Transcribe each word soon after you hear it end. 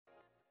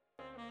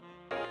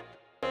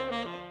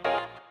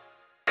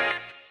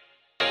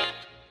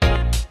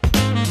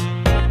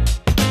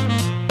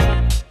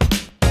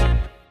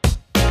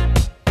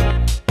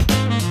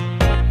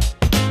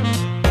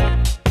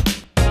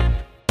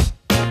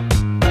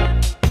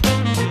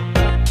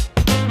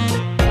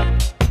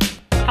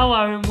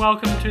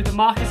to the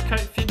Marcus Coate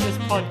Fitness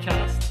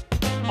Podcast.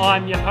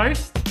 I'm your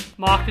host,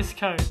 Marcus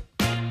Coate.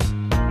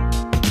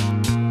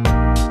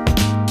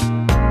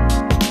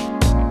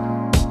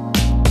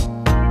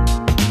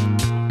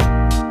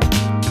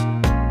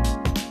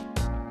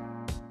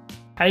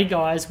 Hey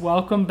guys,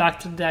 welcome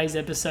back to today's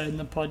episode in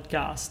the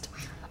podcast.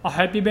 I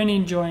hope you've been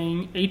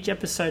enjoying each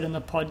episode on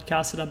the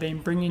podcast that I've been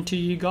bringing to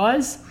you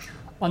guys.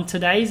 On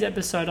today's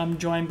episode, I'm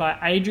joined by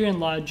Adrian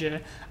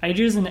Larger.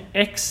 Adrian is an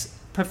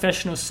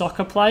ex-professional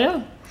soccer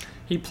player.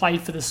 He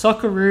played for the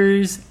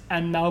Socceroos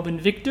and Melbourne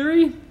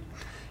Victory.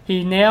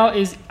 He now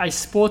is a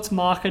sports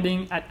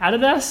marketing at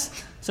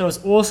Adidas. So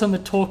it's awesome to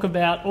talk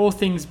about all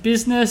things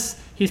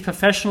business, his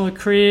professional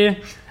career,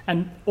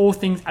 and all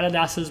things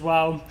Adidas as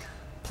well.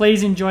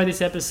 Please enjoy this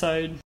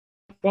episode.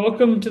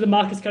 Welcome to the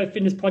Marcus Coate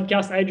Fitness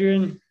Podcast,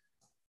 Adrian.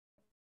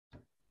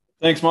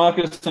 Thanks,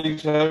 Marcus.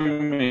 Thanks for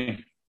having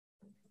me.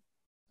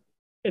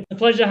 It's a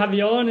pleasure to have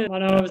you on. I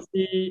know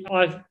obviously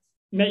I've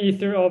met you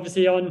through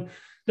obviously on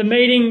the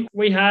meeting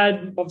we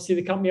had, obviously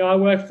the company I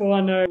work for.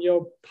 I know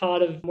you're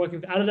part of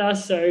working for Adidas.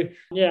 So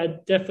yeah,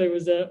 definitely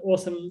was an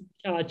awesome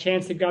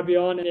chance to grab you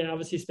on and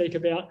obviously speak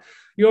about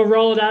your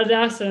role at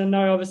Adidas. And I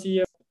know obviously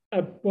you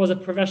was a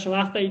professional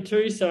athlete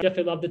too. So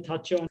definitely love to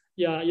touch on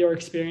your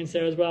experience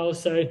there as well.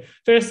 So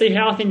firstly,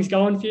 how are things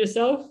going for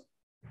yourself?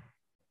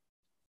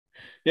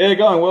 Yeah,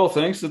 going well,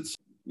 thanks. It's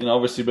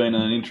obviously been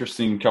an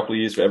interesting couple of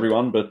years for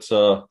everyone, but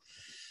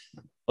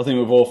I think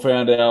we've all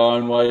found our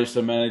own ways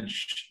to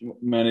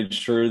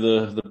manage through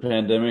the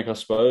pandemic, I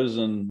suppose.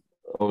 And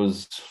I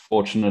was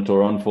fortunate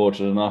or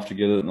unfortunate enough to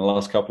get it in the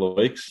last couple of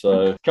weeks.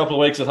 So a couple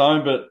of weeks at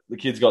home, but the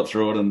kids got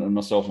through it, and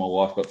myself and my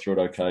wife got through it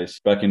okay. So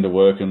back into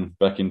work and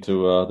back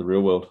into the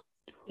real world.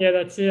 Yeah,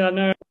 that's it. I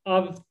know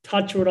I've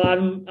touched what I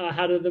haven't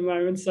had at the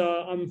moment, so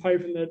I'm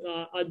hoping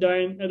that I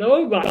don't at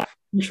all. But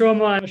I'm sure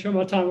my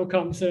time will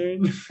come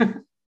soon.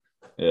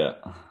 Yeah.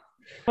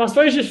 I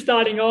suppose just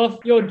starting off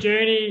your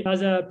journey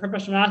as a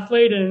professional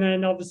athlete, and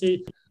then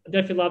obviously I'd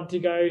definitely love to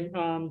go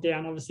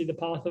down obviously the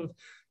path of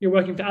you're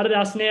working for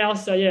Adidas now.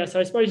 So yeah, so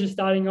I suppose you're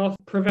starting off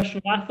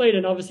professional athlete,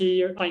 and obviously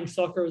you're playing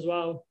soccer as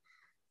well.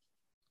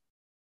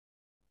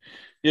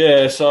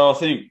 Yeah, so I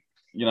think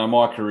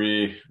my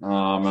career,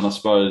 and I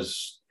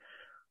suppose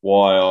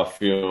why I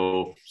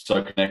feel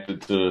so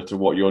connected to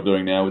what you're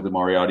doing now with the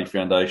Moriarty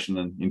Foundation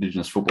and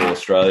Indigenous Football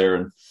Australia.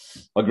 And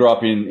I grew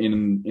up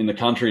in the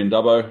country in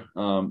Dubbo,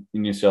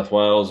 in New South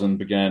Wales, and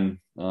began,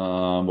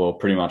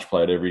 pretty much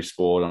played every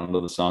sport under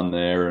the sun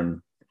there,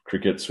 and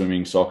cricket,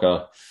 swimming,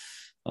 soccer,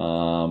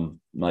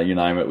 you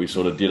name it, we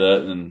sort of did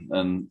it.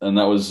 And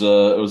that was,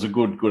 it was a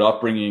good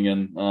upbringing.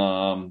 And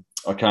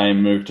I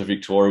moved to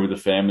Victoria with the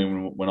family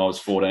when I was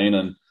 14,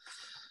 and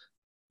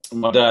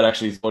my dad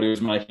actually thought he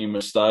was making a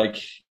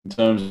mistake in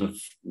terms of,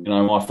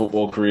 my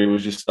football career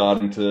was just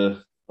starting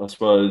to, I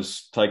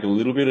suppose, take a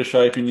little bit of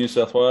shape in New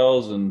South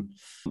Wales. And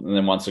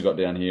then once I got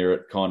down here,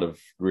 it kind of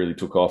really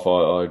took off.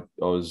 I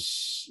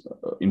was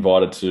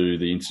invited to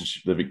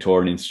the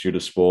Victorian Institute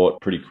of Sport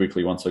pretty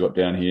quickly once I got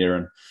down here.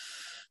 And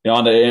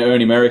under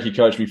Ernie Merrick, he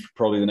coached me for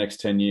probably the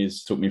next 10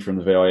 years, took me from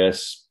the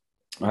VIS.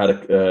 I had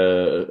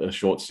a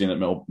short stint at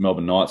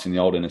Melbourne Knights in the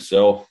old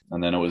NSL.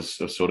 And then it was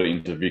sort of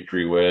into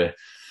Victory, where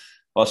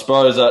I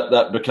suppose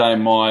that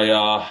became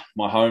my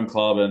home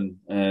club,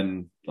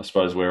 and I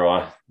suppose where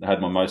I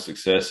had my most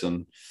success,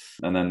 and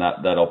then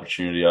that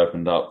opportunity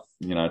opened up,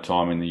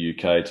 time in the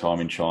UK, time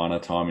in China,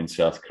 time in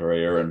South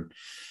Korea, and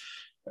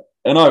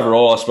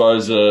overall I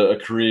suppose a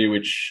career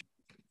which,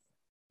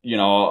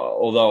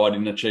 although I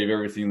didn't achieve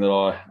everything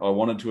that I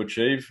wanted to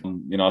achieve,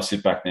 I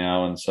sit back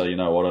now and say,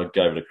 I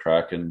gave it a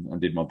crack and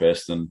did my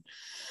best, and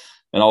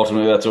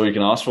ultimately that's all you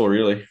can ask for,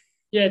 really.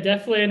 Yeah,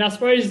 definitely. And I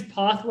suppose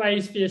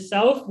pathways for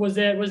yourself, was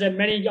there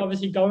many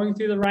obviously going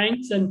through the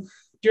ranks? And do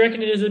you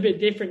reckon it is a bit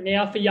different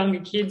now for younger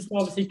kids to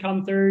obviously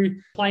come through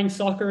playing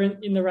soccer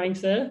in the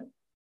ranks there?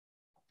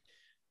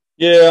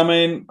 Yeah, I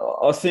mean,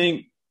 I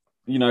think,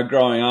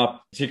 growing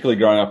up, particularly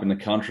growing up in the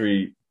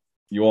country,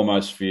 you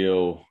almost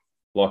feel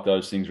like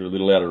those things were a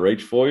little out of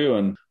reach for you.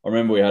 And I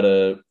remember we had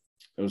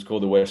it was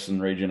called the Western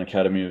Region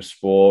Academy of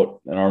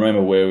Sport. And I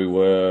remember where we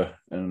were,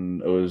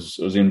 and it was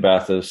in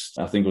Bathurst.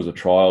 I think it was a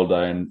trial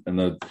day, and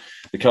the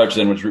coach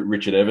then was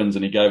Richard Evans,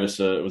 and he gave us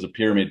it was a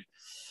pyramid.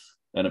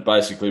 And it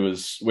basically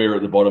was, we were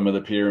at the bottom of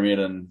the pyramid,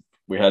 and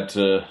we had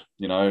to,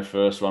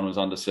 first one was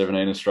under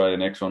 17 Australia,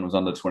 next one was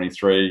under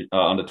 23,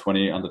 under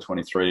 20, under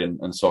 23 and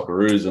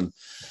Socceroos. And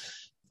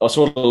I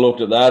sort of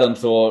looked at that and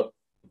thought,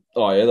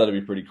 oh yeah, that'd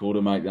be pretty cool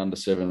to make the under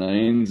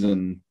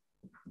 17s.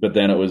 But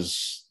then it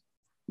was,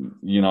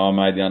 I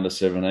made the under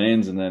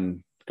 17s, and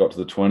then got to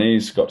the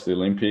 20s, got to the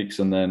Olympics,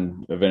 and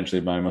then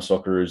eventually made my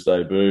Socceroos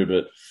debut.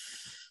 But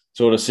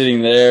sort of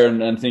sitting there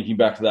and thinking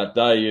back to that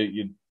day,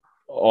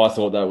 I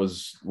thought that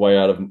was way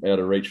out of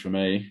reach for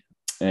me.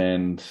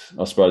 And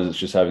I suppose it's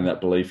just having that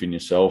belief in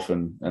yourself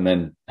and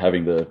then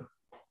having the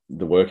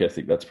work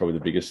ethic. That's probably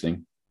the biggest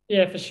thing.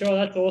 Yeah, for sure.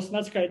 That's awesome.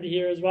 That's great to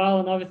hear as well.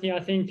 And obviously, I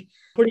think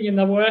putting in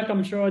the work,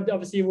 I'm sure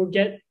obviously will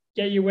get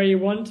you where you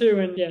want to.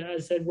 And yeah,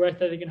 as I said, work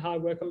ethic and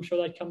hard work, I'm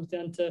sure that comes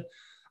down to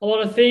a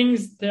lot of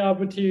things to be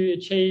able to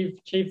achieve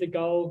the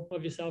goal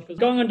of yourself.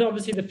 Going on to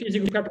obviously the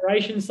physical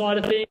preparation side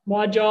of things,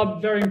 my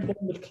job, very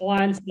important with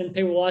clients and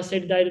people I see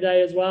day to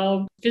day as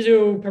well.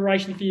 Physical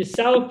preparation for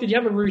yourself, did you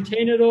have a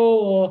routine at all,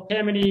 or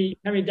how many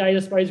days, I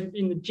suppose,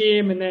 in the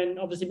gym, and then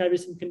obviously maybe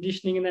some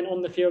conditioning and then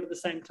on the field at the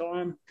same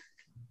time?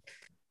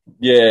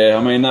 Yeah,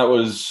 I mean, that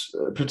was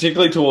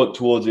particularly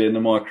towards the end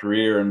of my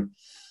career, and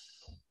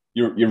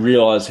you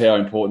realise how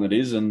important it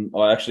is. And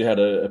I actually had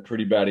a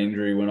pretty bad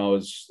injury when I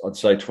was, I'd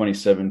say,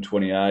 27,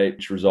 28,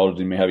 which resulted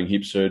in me having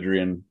hip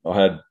surgery. And I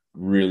had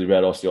really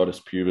bad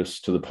osteitis pubis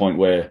to the point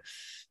where,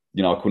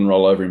 I couldn't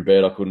roll over in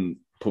bed. I couldn't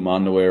put my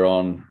underwear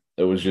on.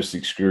 It was just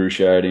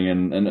excruciating.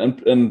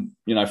 And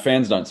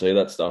fans don't see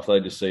that stuff. They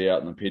just see you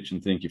out on the pitch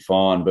and think you're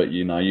fine. But,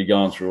 you're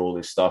going through all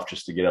this stuff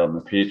just to get out on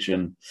the pitch.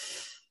 And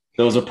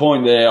there was a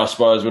point there, I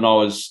suppose, when I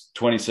was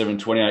 27,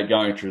 28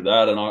 going through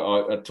that,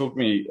 and it took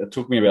me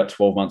about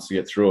 12 months to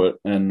get through it.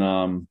 And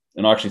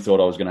I actually thought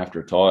I was going to have to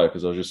retire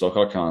because I was just like,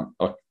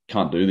 I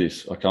can't do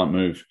this. I can't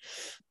move.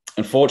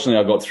 Unfortunately,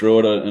 I got through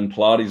it, and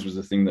Pilates was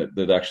the thing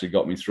that actually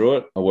got me through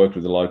it. I worked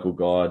with a local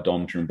guy,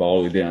 Dom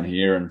Trimboli, down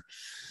here, and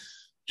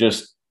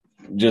just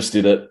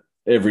did it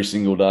every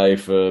single day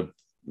for,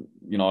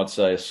 I'd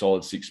say a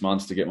solid 6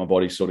 months to get my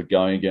body sort of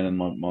going again, and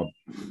my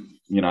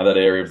that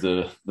area of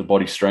the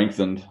body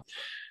strengthened.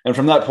 And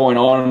from that point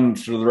on,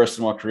 through the rest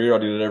of my career, I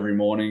did it every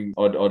morning.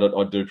 I'd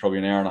do probably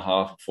an hour and a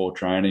half before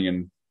training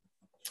and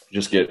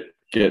just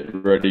get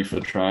ready for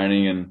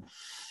training.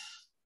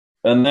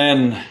 And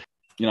then,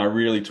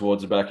 really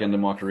towards the back end of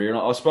my career, and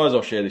I suppose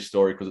I'll share this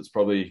story because it's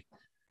probably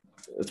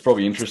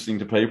interesting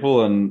to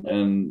people.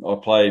 And I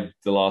played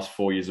the last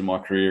 4 years of my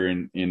career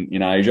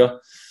in Asia,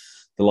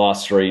 the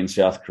last 3 in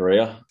South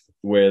Korea,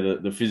 where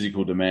the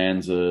physical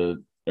demands are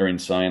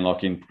insane.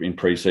 Like in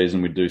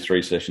pre-season, we'd do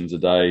 3 sessions a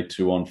day,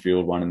 2 on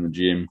field, 1 in the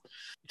gym.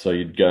 So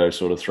you'd go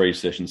sort of 3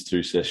 sessions,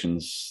 2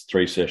 sessions,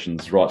 3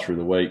 sessions right through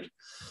the week.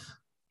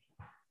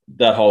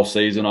 That whole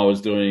season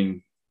I'd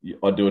do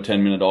a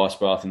 10-minute ice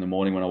bath in the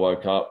morning when I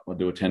woke up. I'd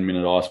do a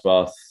 10-minute ice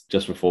bath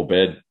just before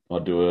bed.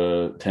 I'd do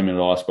a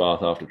 10-minute ice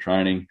bath after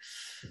training.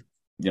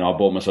 I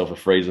bought myself a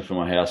freezer for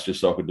my house just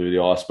so I could do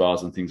the ice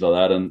baths and things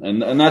like that.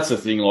 And that's the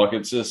thing. Like,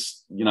 it's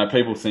just,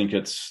 people think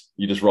it's,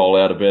 you just roll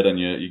out of bed and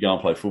you go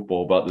and play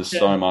football, but there's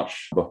so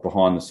much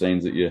behind the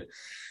scenes that you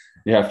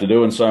have to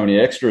do, and so many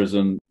extras.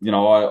 And,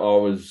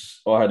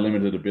 I had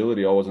limited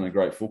ability. I wasn't a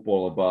great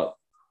footballer, but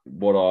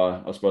what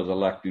I suppose I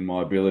lacked in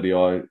my ability,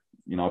 I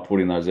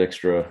put in those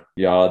extra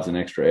yards and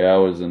extra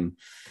hours, and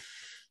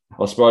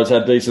I suppose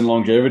had decent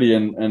longevity.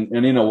 And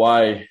in a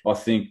way, I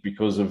think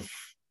because of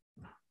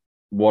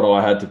what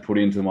I had to put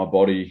into my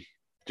body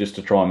just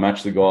to try and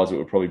match the guys that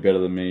were probably better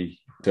than me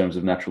in terms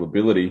of natural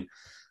ability,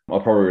 I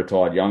probably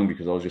retired young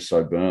because I was just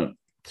so burnt.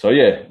 So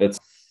yeah, it's,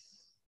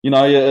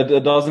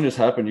 it doesn't just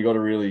happen. You got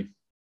to really,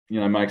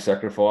 make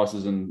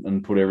sacrifices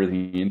and put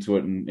everything into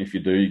it. And if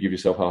you do, you give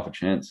yourself half a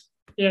chance.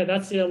 Yeah,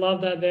 that's it. I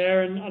love that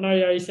there. And I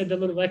know you said the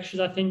little extras.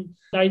 I think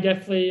they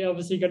definitely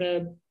obviously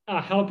going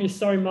to help you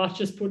so much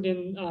just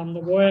putting in the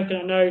work. And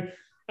I know,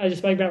 as you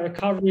spoke about,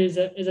 recovery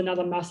is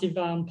another massive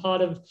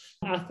part of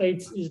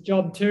athletes'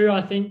 job too.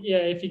 I think,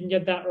 if you can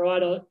get that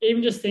right, or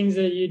even just things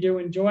that you do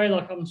enjoy,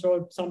 like I'm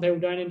sure some people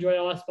don't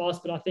enjoy ice baths,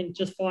 but I think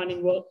just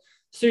finding what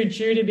suits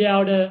you to be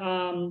able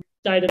to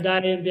day to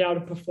day and be able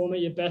to perform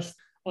at your best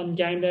on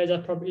game days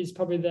is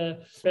probably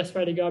the best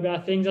way to go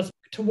about things.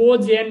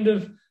 Towards the end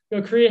of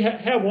your career,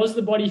 how was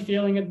the body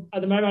feeling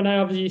at the moment? I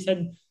know obviously you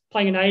said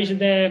playing in Asia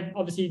there,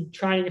 obviously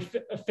training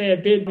a fair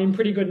bit, in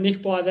pretty good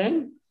nick by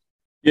then.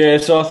 Yeah,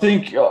 so I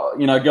think,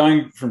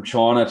 going from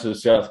China to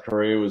South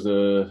Korea was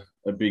a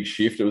big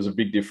shift. It was a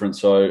big difference.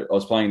 So I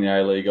was playing in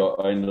the A-League.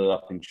 I ended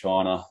up in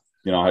China.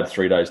 I had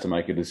 3 days to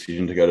make a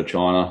decision to go to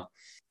China,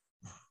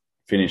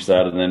 finish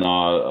that, and then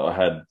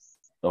I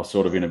was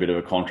sort of in a bit of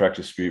a contract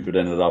dispute, but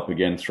ended up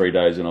again 3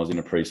 days, and I was in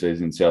a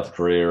pre-season in South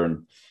Korea,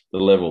 and the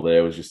level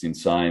there was just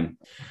insane.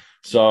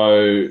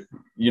 So,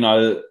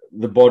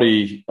 the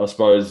body, I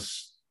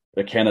suppose,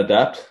 it can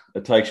adapt.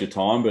 It takes your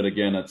time, but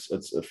again, it's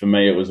for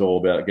me, it was all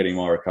about getting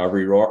my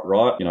recovery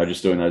right.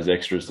 Just doing those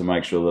extras to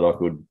make sure that I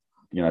could,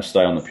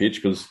 stay on the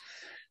pitch. Because,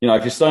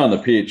 if you stay on the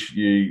pitch,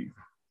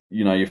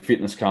 your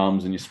fitness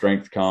comes and your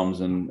strength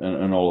comes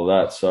and all of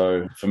that.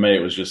 So for me,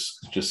 it was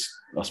just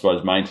I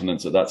suppose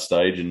maintenance at that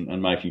stage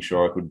and making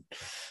sure I could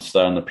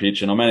stay on the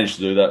pitch. And I managed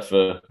to do that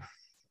for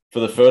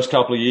the first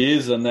couple of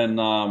years, and then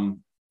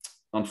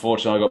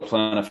unfortunately I got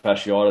plantar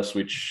fasciitis,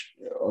 which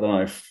I don't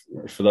know if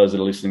for those that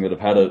are listening that have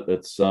had it,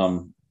 it's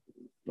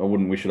I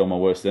wouldn't wish it on my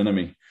worst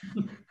enemy.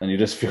 And you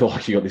just feel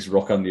like you got this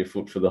rock under your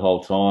foot for the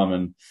whole time.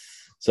 And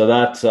so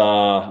that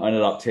I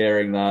ended up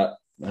tearing that.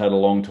 I had a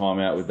long time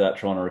out with that,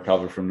 trying to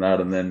recover from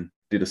that, and then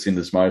did a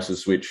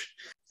syndesmosis, which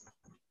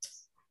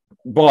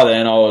by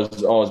then I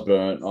was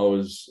burnt.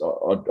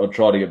 I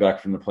tried to get back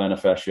from the plantar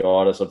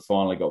fasciitis. I'd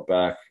finally got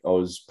back. I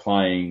was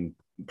playing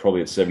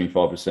probably at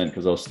 75%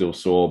 because I was still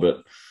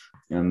sore,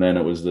 and then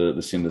it was the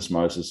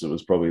syndesmosis. It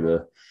was probably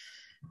the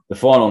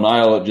final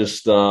nail. It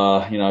just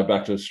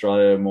back to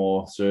Australia,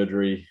 more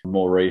surgery,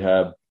 more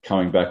rehab,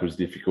 coming back was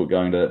difficult,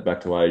 going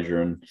back to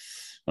Asia, and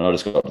I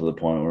just got to the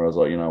point where I was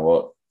like, you know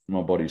what,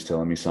 my body's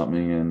telling me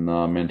something, and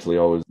mentally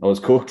I was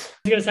cooked.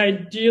 I was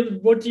going to say,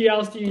 what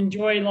else do you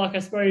enjoy? Like, I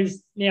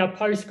suppose now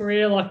post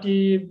career, like, do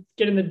you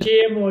get in the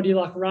gym, or do you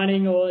like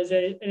running, or is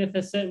there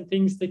anything, certain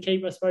things to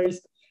keep, I suppose,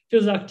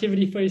 physical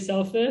activity for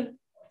yourself there?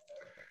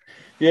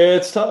 Yeah,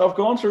 it's tough. I've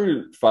gone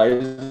through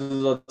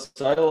phases. I'd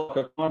say, like,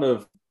 I kind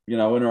of, when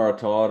I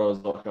retired, I was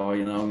like, oh,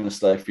 I'm going to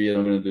stay fit.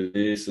 I'm going to do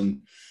this,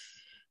 and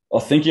I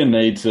think you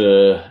need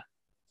to.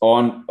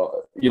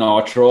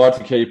 I tried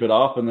to keep it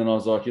up, and then I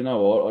was like, you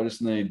know what, I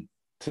just need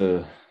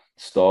to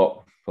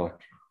stop. Like,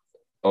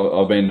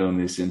 I've been doing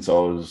this since I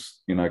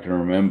was, can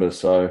remember.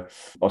 So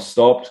I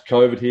stopped.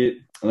 COVID hit,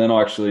 and then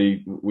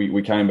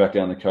we came back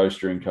down the coast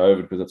during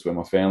COVID because that's where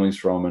my family's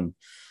from, and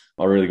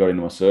I really got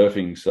into my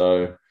surfing.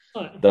 So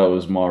that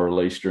was my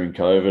release during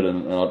COVID,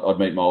 and I'd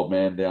meet my old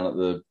man down at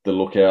the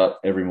lookout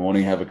every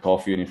morning, have a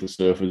coffee, and if the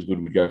surf was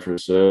good, we'd go for a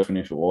surf, and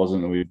if it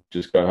wasn't, then we'd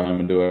just go home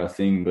and do our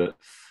thing. But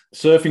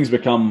surfing's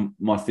become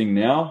my thing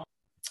now.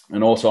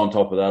 And also on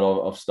top of that,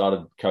 I've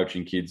started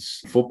coaching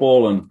kids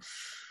football, and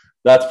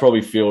that's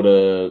probably filled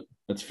a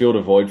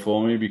void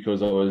for me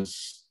because I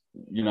was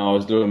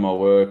doing my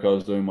work. I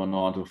was doing my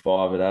 9 to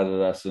 5 at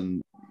Adidas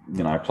and,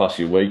 plus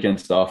your weekend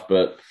stuff,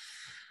 but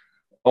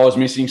I was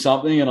missing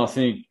something. And I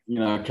think,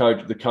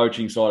 the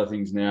coaching side of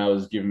things now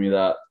has given me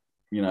that,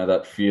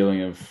 that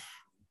feeling of,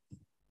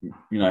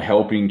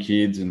 helping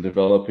kids and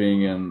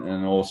developing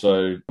and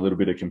also a little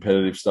bit of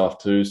competitive stuff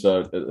too.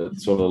 So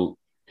it sort of,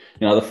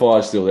 the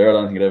fire's still there. I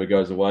don't think it ever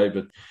goes away.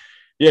 But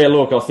yeah,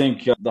 look, I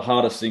think the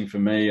hardest thing for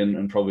me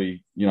and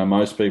probably,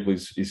 most people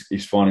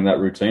is finding that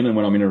routine. And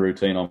when I'm in a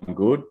routine, I'm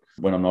good.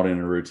 When I'm not in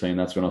a routine,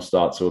 that's when I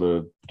start sort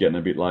of getting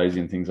a bit lazy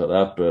and things like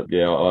that. But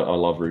yeah, I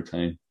love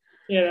routine.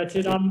 Yeah, that's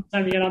it. I'm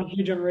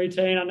huge on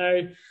routine. I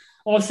know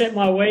I've set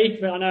my week,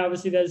 but I know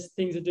obviously there's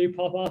things that do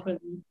pop up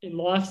in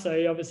life, so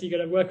you obviously got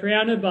to work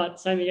around it.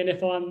 But same again,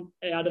 if I'm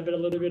out of it a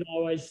little bit, I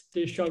always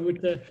do struggle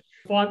to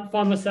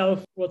find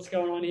myself what's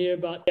going on here.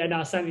 But yeah,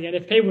 no, same again.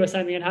 If people are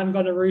saying again haven't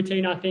got a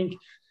routine, I think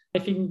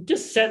if you can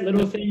just set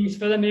little things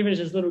for them, even if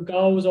it's just little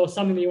goals or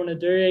something that you want to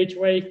do each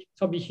week, it's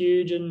probably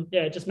huge. And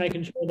yeah, just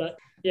making sure that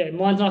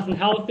mind's nice and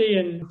healthy,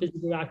 and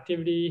physical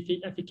activity,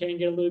 if you can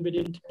get a little bit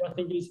into, I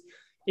think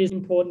is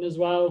important as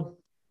well.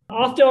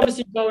 After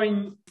obviously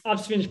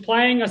after finished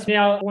playing,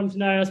 I wanted to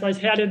know, I suppose,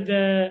 how did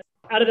the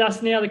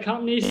Adidas now, the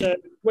company, so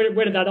where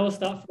did that all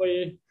start for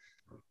you?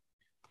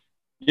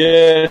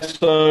 Yeah,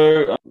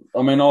 so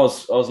I mean, I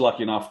was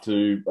lucky enough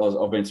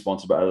I've been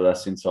sponsored by Adidas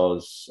since I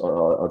was,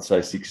 I'd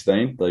say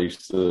 16.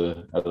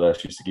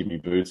 Adidas used to give me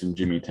boots, and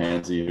Jimmy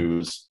Tansey, who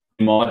was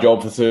in my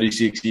job for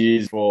 36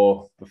 years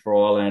before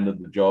I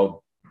landed the job,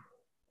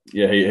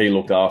 yeah, he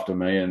looked after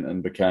me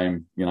and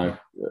became,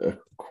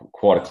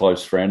 quite a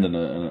close friend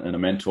and a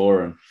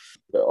mentor. And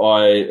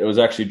it was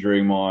actually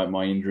during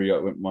my injury,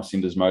 my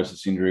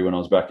syndesmosis injury, when I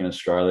was back in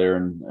Australia,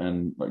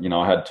 and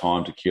I had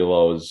time to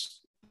kill.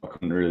 I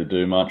couldn't really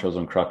do much. I was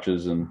on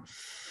crutches and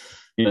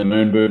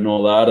moon boot and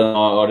all that. And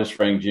I just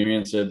rang Jimmy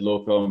and said,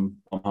 "Look, I'm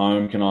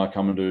home. Can I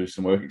come and do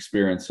some work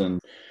experience?" And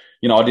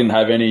I didn't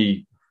have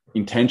any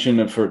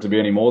intention for it to be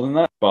any more than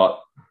that, but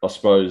I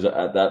suppose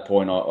at that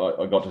point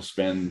I got to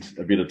spend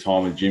a bit of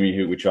time with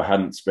Jimmy, which I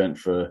hadn't spent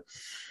for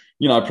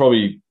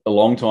probably a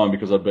long time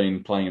because I'd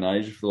been playing in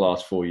Asia for the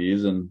last 4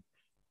 years, and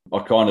I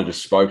kind of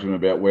just spoke to him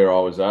about where I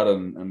was at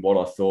and where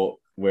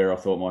I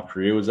thought my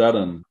career was at,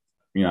 and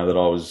that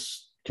I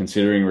was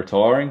considering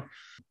retiring.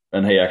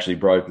 And he actually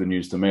broke the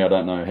news to me. I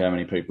don't know how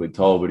many people he'd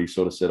told, but he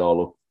sort of said, "Oh,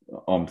 look,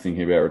 I'm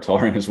thinking about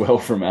retiring as well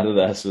from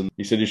Adidas." And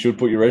he said, "You should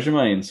put your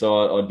resume in."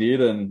 So I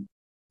did, and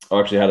I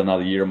actually had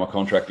another year of my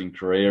contracting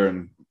career,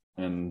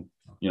 and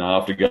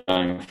after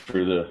going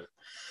through the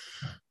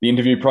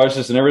interview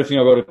process and everything,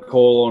 I got a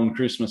call on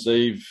Christmas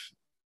Eve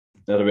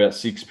at about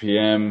 6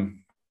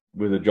 p.m.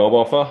 with a job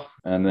offer.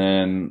 And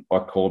then I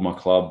called my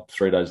club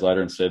 3 days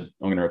later and said,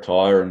 "I'm going to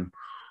retire." And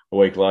a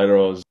week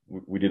later,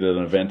 we did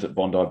an event at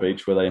Bondi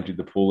Beach where they emptied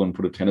the pool and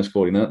put a tennis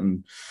court in it.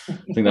 And I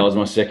think that was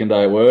my second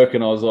day at work.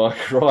 And I was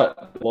like, right,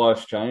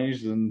 life's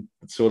changed, and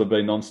it's sort of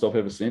been nonstop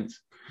ever since.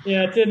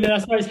 Yeah, I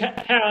suppose,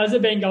 how has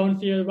it been going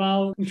for you as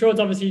well? I'm sure it's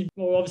obviously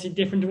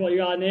different to what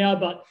you are now,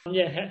 but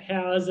yeah,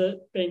 how has it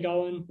been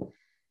going?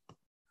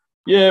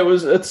 Yeah,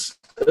 it's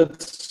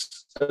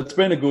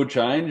been a good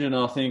change, and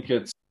I think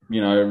it's,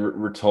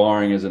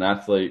 retiring as an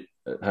athlete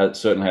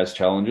certainly has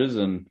challenges.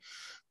 And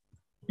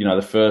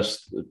the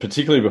first,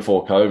 particularly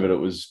before COVID, it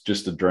was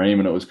just a dream,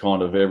 and it was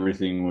kind of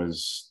everything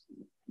was,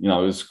 it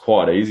was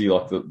quite easy,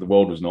 like the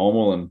world was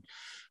normal, and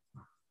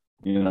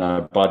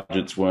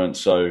budgets weren't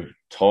so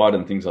tight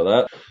and things like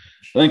that.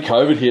 I think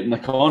COVID hit, and the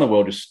kind of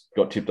world just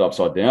got tipped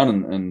upside down.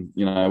 And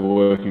we're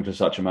working for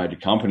such a major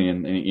company,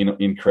 and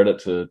in credit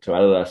to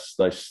Adidas,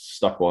 they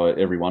stuck by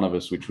every one of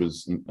us, which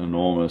was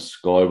enormous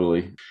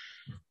globally.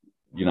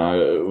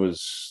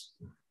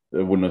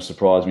 It wouldn't have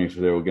surprised me if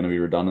there were going to be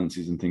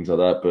redundancies and things like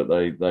that, but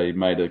they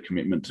made a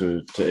commitment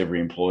to every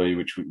employee,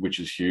 which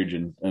is huge,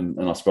 and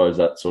I suppose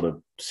that sort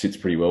of sits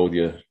pretty well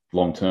with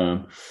long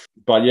term.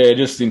 But yeah,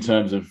 just in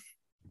terms of,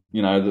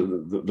 you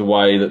know, the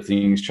way that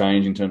things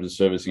change in terms of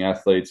servicing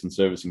athletes and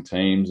servicing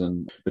teams,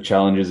 and the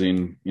challenges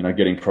in, you know,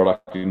 getting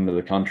product into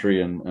the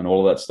country and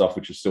all of that stuff,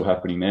 which is still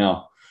happening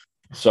now.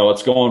 So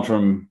it's gone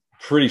from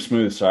pretty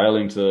smooth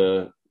sailing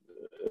to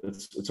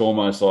it's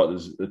almost like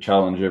there's a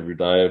challenge every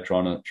day of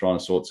trying to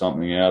sort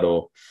something out,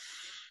 or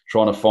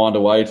trying to find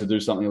a way to do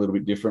something a little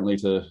bit differently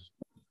to,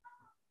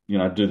 you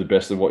know, do the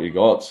best of what you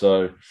got.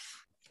 So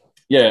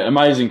yeah,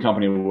 amazing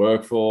company to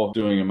work for,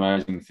 doing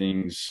amazing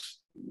things,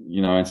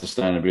 you know, in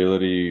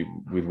sustainability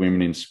with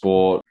women in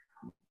sport.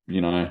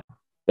 You know,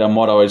 our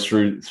motto is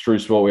through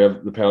sport we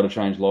have the power to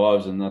change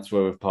lives, and that's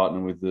where we've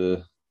partnered with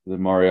the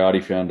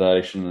Moriarty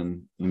Foundation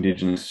and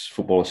Indigenous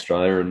Football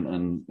Australia,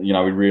 and you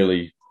know, we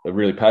really are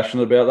really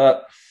passionate about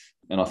that.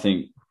 And I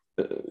think,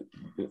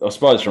 I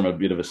suppose from a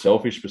bit of a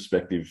selfish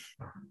perspective,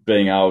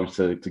 being able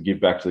to give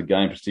back to the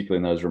game, particularly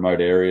in those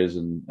remote areas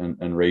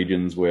and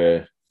regions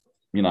where,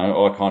 you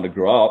know, I kind of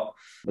grew up,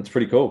 that's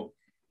pretty cool.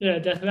 Yeah,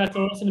 definitely. That's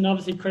awesome. And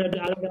obviously credit to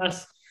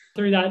Adidas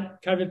through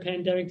that COVID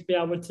pandemic to be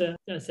able to,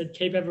 as I said,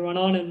 keep everyone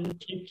on and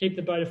keep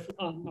the boat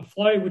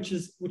afloat, which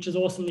is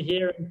awesome to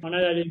hear. And I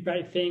know they do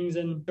great things,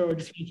 and we're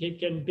just going to keep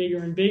getting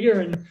bigger and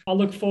bigger. And I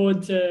look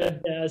forward to,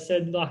 as I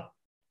said, like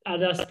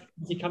Adidas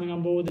coming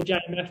on board, the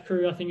JMF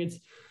crew. I think it's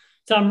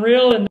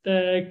unreal. And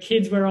the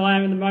kids where I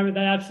am at the moment,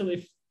 they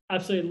absolutely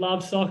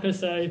love soccer.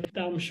 So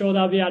I'm sure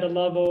they'll be able to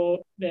love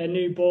all their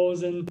new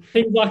balls and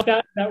things like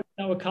that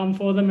will come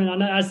for them. And I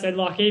know, as I said,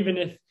 like even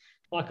if,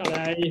 like, I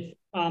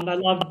don't know, they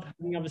love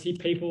having obviously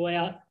people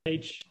out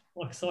teach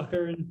like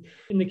soccer and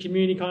in the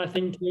community kind of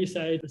thing too.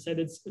 So as I said,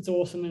 it's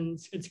awesome, and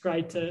it's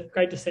great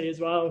to see as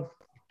well.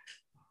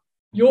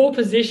 Your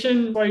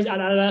position, I suppose, at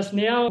Adidas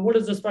now, what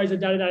does, I suppose, a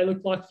day-to-day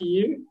look like for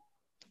you?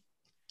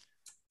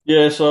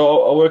 Yeah,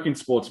 so I work in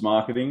sports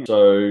marketing.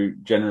 So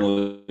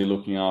generally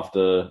looking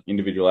after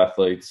individual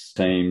athletes,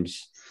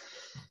 teams,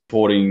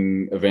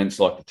 supporting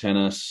events like the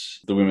tennis,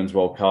 the Women's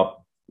World Cup.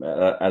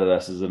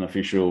 Adidas is an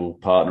official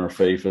partner of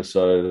FIFA,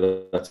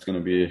 so that's going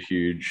to be a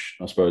huge,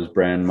 I suppose,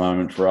 brand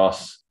moment for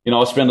us. You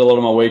know, I spend a lot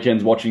of my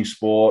weekends watching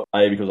sport,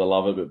 A, because I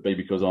love it, but B,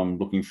 because I'm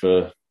looking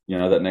for, you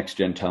know, that next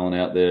gen talent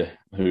out there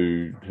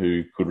who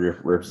could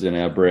represent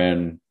our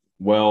brand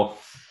well.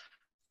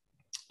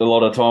 A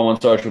lot of time on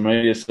social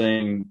media,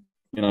 seeing,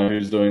 you know,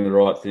 who's doing the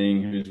right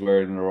thing, who's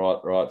wearing the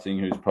right thing,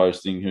 who's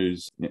posting,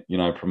 who's, you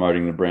know,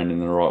 promoting the brand in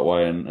the right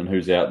way, and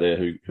who's out there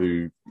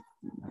who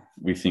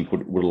we think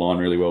would align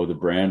really well with the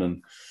brand.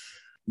 And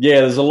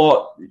yeah, there's a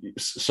lot.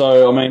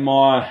 So I mean,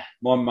 my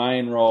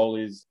main role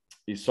is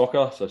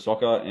soccer, so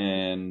soccer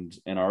and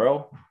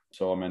NRL.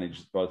 So I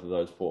manage both of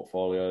those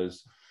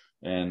portfolios,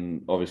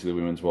 and obviously the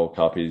Women's World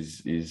Cup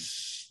is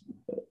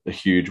a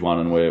huge one,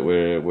 and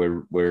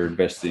we're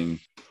investing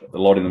a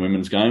lot in the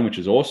women's game, which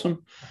is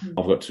awesome.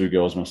 I've got two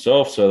girls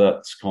myself, so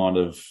that's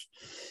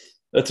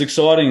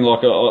exciting.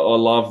 Like I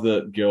love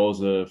that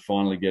girls are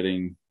finally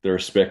getting the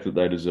respect that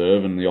they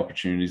deserve and the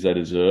opportunities they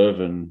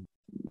deserve. And,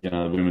 you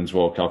know, the Women's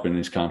World Cup in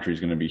this country is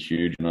going to be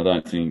huge, and I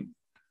don't think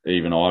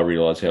even I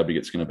realise how big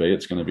it's going to be.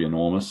 It's going to be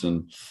enormous,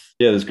 and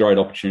yeah, there's great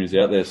opportunities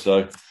out there.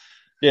 So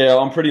yeah,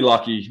 I'm pretty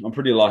lucky. I'm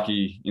pretty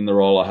lucky in the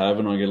role I have,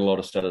 and I get a lot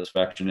of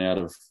satisfaction out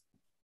of,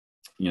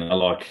 you know,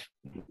 like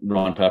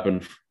Ryan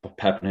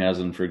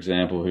Pappenhausen, for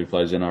example, who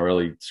plays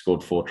NRL. He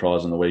scored 4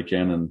 tries on the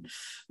weekend and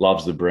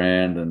loves the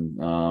brand.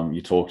 And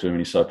you talk to him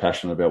and he's so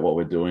passionate about what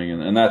we're doing.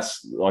 And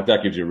that's like,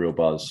 that gives you a real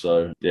buzz.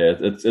 So yeah,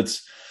 it's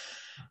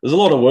there's a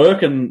lot of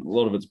work, and a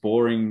lot of it's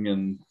boring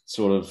and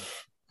sort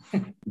of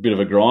a bit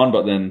of a grind,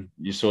 but then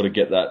you sort of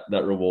get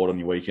that reward on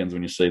your weekends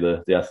when you see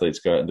the athletes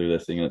go out and do their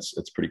thing. And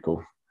it's pretty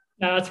cool.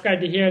 No, that's great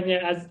to hear. And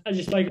yeah, as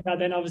you spoke about,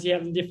 then obviously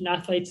having different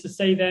athletes, to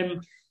see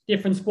them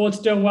different sports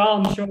doing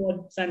well, I'm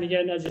sure, same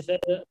again, as you said,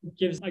 it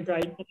gives a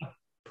great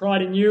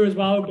pride in you as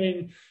well,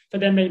 for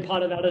them being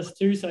part of that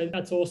too. So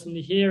that's awesome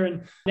to hear.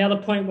 And the other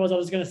point was, I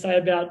was going to say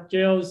about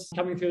girls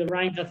coming through the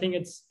ranks. I think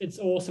it's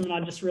awesome, and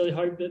I just really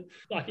hope that,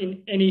 like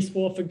in any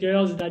sport for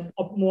girls, that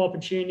more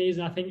opportunities.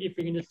 And I think if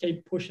we can just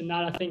keep pushing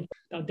that, I think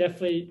they'll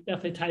definitely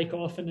take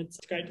off, and it's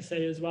great to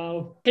see as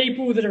well.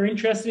 People that are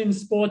interested in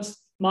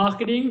sports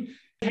marketing,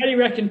 how do you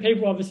reckon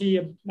people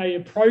obviously maybe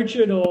approach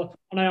it? Or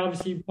I know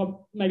obviously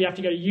maybe have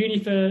to go to uni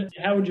for,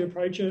 how would you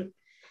approach it?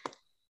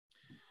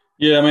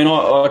 Yeah, I mean,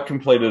 I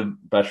completed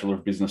Bachelor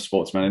of Business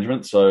Sports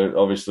Management, so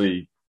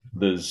obviously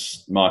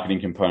there's marketing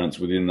components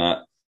within that.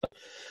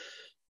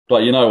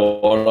 But you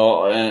know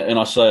what, and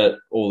I say it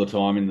all the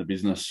time in the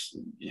business,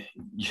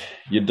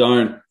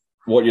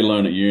 what you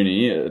learn at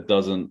uni, it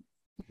doesn't,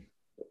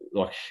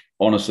 like,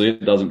 honestly,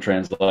 it doesn't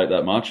translate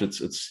that much.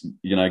 It's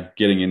you know,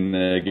 getting in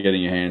there,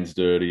 getting your hands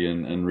dirty,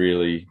 and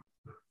really,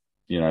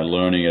 you know,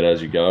 learning it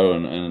as you go.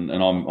 And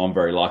I'm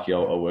very lucky. I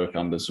work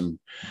under some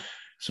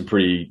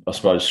pretty, I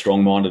suppose,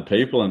 strong-minded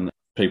people, and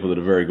people that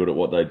are very good at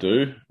what they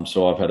do.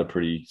 So I've had a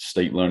pretty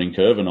steep learning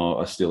curve, and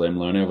I still am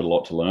learning. I've got a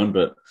lot to learn,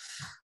 but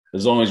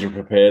as long as you're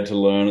prepared to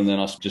learn, and then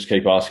I just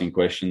keep asking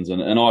questions.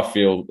 And I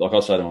feel, like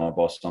I say to my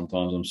boss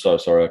sometimes, I'm so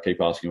sorry I keep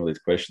asking all these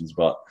questions,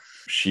 but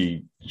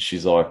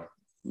she's like,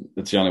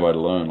 it's the only way to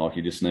learn. Like,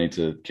 you just need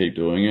to keep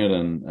doing it,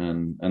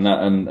 and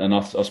I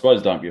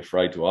suppose don't be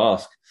afraid to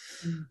ask.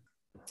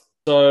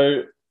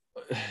 So,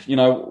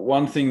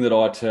 one thing that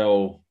I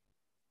tell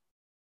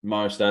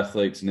most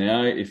athletes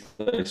now, if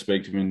they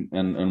speak to me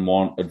and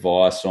want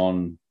advice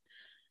on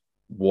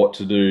what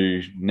to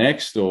do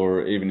next,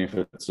 or even if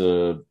it's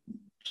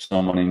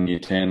someone in year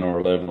 10 or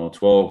 11 or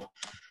 12,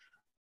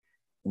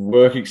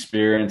 work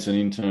experience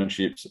and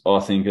internships, I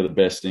think, are the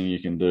best thing you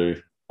can do.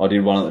 I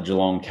did one at the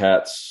Geelong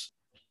Cats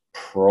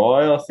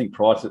prior to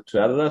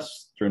Adidas.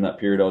 During that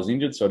period I was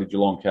injured, so I did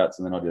Geelong Cats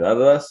and then I did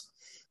Adidas.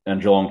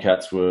 And Geelong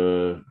Cats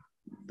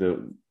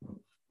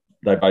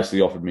they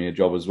basically offered me a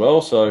job as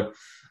well. So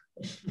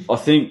I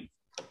think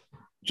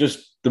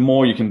just the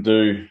more you can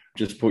do,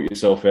 just put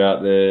yourself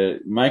out there,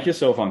 make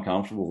yourself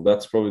uncomfortable.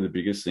 That's probably the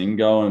biggest thing.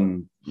 Go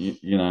and, it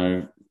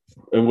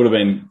would have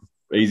been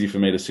easy for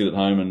me to sit at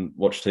home and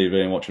watch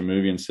TV and watch a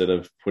movie instead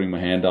of putting my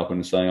hand up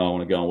and saying, I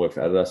want to go and work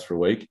for Adidas for a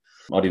week.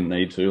 I didn't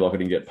need to. Like, I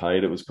didn't get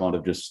paid. It was kind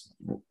of just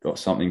got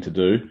something to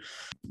do.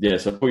 Yeah,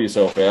 so put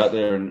yourself out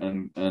there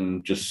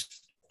and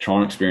just try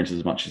and experience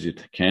as much as you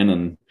can,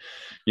 and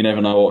you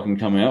never know what can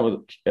come out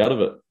of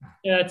it.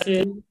 Yeah, that's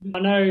it. I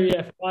know,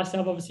 for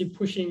myself, obviously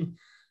pushing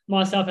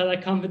myself out of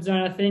that comfort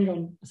zone, I think,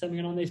 on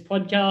something on these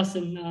podcasts,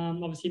 and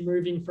obviously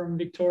moving from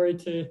Victoria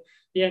to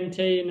the NT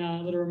in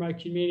a little remote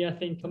community. I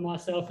think for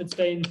myself, it's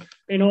been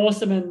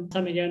awesome. And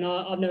something, again,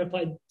 I've never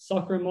played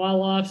soccer in my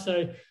life,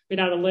 so being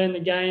able to learn the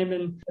game,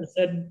 and as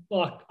I said,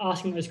 like,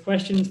 asking those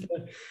questions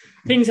for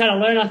things how to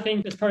learn, I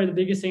think that's probably the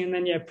biggest thing. And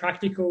then,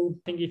 practical,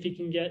 I think if you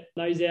can get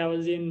those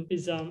hours in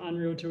is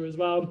unreal too as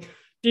well.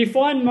 Do you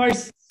find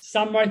most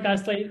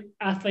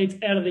athletes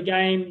out of the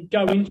game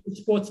go into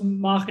sports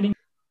marketing?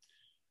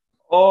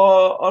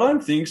 Oh, I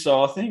don't think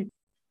so. I think,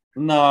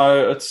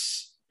 no,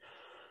 it's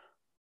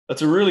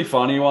a really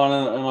funny one,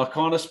 and I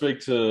kind of speak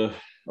to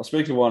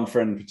one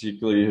friend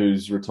particularly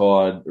who's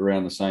retired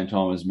around the same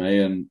time as me,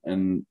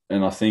 and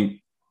I think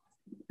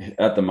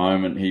at the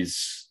moment he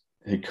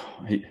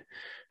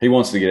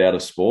wants to get out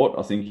of sport.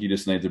 I think he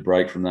just needs a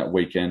break from that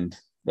weekend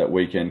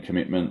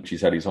commitment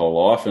he's had his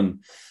whole life,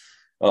 and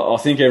I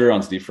think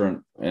everyone's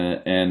different,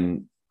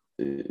 and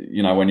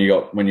when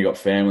you got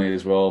family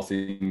as well,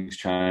 things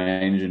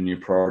change and your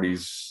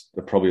priorities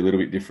are probably a little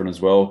bit different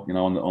as well.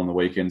 On the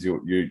weekends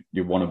you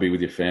want to be with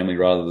your family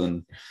rather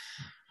than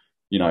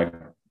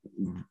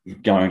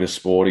going to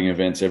sporting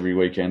events every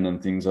weekend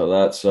and things like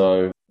that.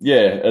 So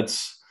yeah,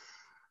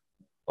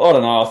 I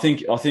don't know. I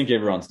think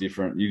everyone's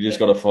different. You just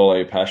got to follow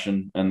your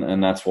passion,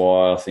 and that's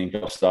why I think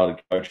I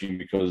started coaching,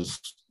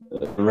 because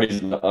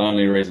the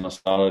only reason I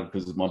started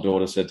because my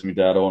daughter said to me,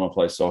 Dad, I want to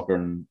play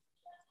soccer,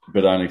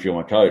 but only if you're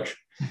my coach.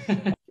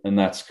 And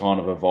that's kind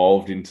of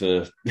evolved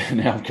into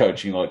now I'm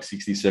coaching like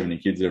 60, 70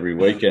 kids every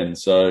weekend.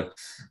 So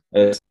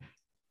as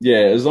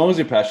long as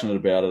you're passionate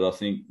about it, I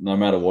think no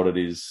matter what it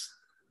is,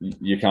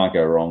 you can't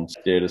go wrong.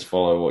 Just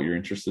follow what you're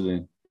interested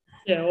in.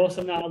 Yeah,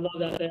 awesome. No, I love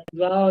that there as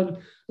well. And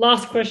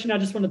last question I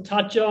just want to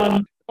touch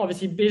on,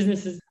 obviously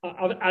business is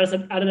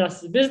Adidas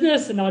as a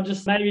business, and I'll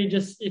just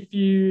if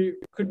you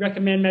could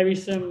recommend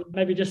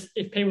just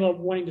if people are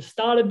wanting to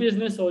start a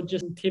business, or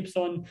just some tips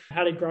on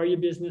how to grow your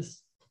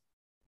business.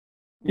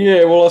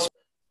 Yeah, well,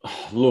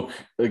 look,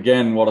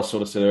 again, what I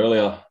sort of said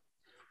earlier,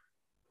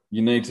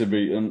 you need to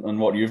be, and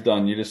what you've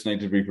done, you just need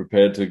to be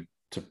prepared to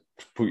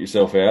put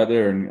yourself out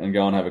there and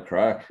go and have a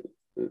crack.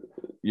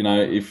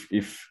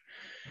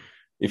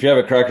 If you have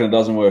a crack and it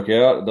doesn't work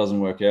out, it doesn't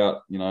work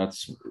out.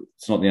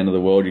 It's not the end of the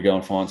world. You go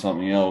and find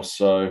something else.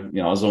 So,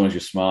 as long as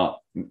you're smart,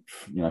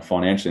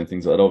 financially and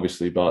things like that,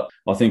 obviously. But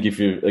I think if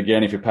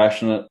you're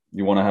passionate,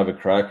 you want to have a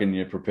crack and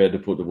you're prepared to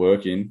put the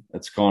work in,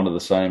 it's kind of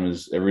the same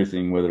as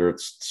everything, whether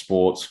it's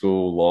sport,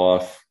 school,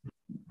 life,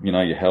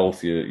 your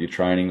health, your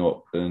training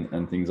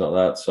and things like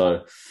that.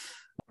 So,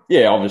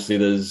 yeah, obviously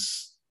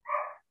there's,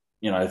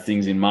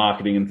 things in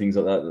marketing and things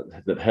like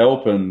that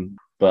help.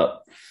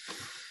 But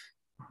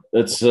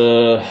it's,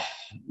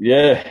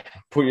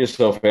 put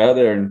yourself out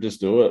there and just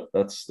do it.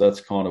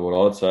 That's kind of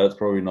what I'd say. It's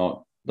probably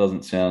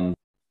doesn't sound,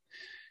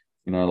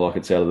 like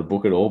it's out of the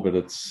book at all, but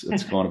it's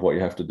kind of what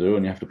you have to do,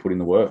 and you have to put in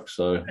the work.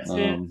 So,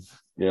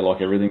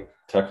 like everything,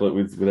 tackle it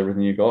with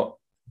everything you got.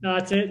 No,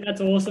 that's it.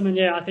 That's awesome. And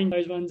I think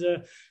those ones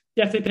are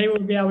definitely, people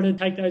would be able to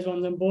take those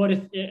ones on board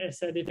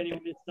if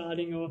anyone is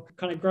starting or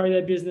kind of grow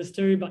their business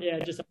too. But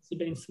just obviously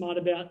being smart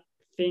about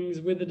things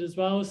with it as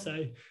well.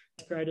 So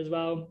it's great as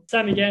well.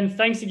 Sam, again,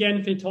 thanks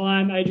again for your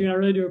time, Adrian. I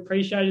really do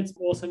appreciate it. It's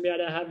awesome to be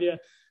able to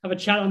have a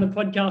chat on the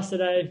podcast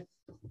today.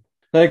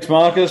 Thanks,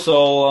 Marcus.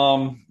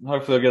 I'll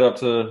hopefully I'll get up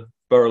to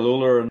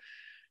Baralula and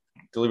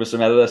deliver some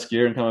Adidas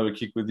gear and come have a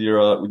kick with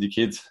your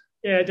kids.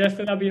 Yeah,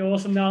 definitely. That'd be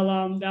awesome. They'll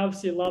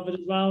obviously love it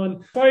as well.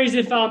 And I suppose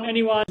if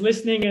anyone's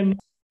listening and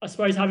I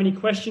suppose have any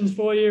questions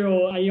for you,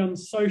 or are you on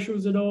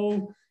socials at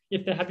all,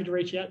 if they're happy to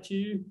reach out to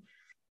you?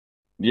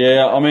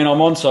 Yeah, I mean,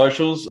 I'm on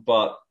socials,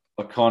 but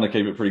I kind of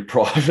keep it pretty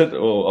private,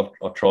 or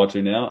I try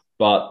to now.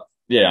 But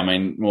yeah, I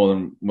mean, more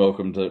than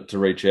welcome to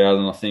reach out.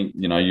 And I think,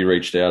 you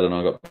reached out and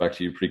I got back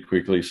to you pretty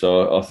quickly.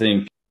 So I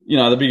think,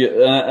 the big,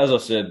 as I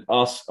said,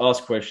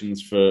 ask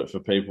questions for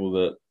people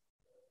that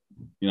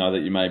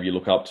that you maybe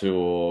look up to,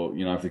 or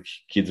if the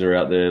kids are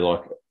out there,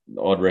 like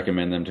I'd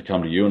recommend them to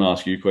come to you and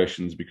ask you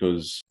questions,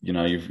 because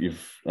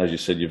you've as you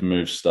said, you've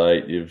moved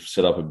state, you've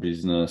set up a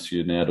business,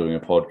 you're now doing a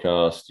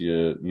podcast,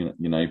 you're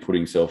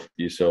putting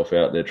yourself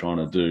out there trying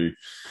to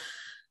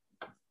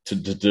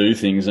do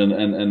things,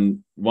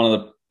 and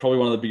probably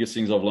one of the biggest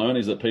things I've learned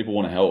is that people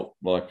want to help.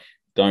 Like,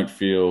 don't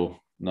feel,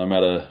 no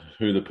matter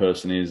who the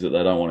person is, that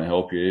they don't want to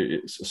help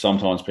you.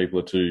 Sometimes people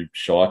are too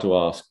shy to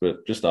ask,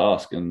 but just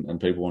ask, and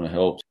people want to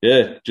help.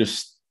 Yeah,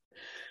 just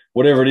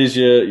whatever it is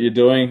you're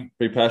doing,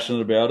 be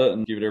passionate about it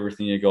and give it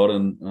everything you got,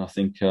 and I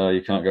think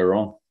you can't go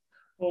wrong.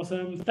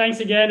 Awesome. Thanks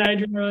again,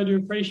 Adrian. Really do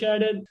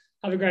appreciate it.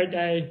 Have a great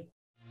day.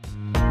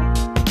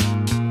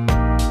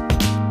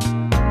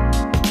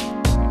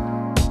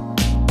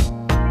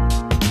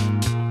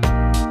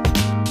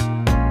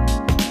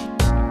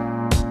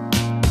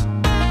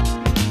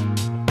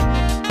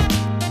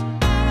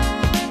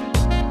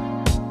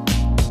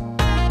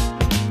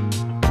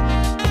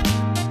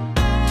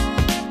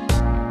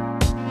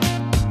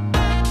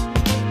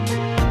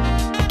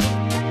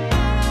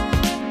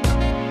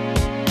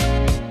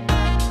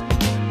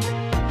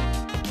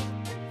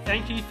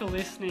 Thank you for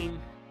listening.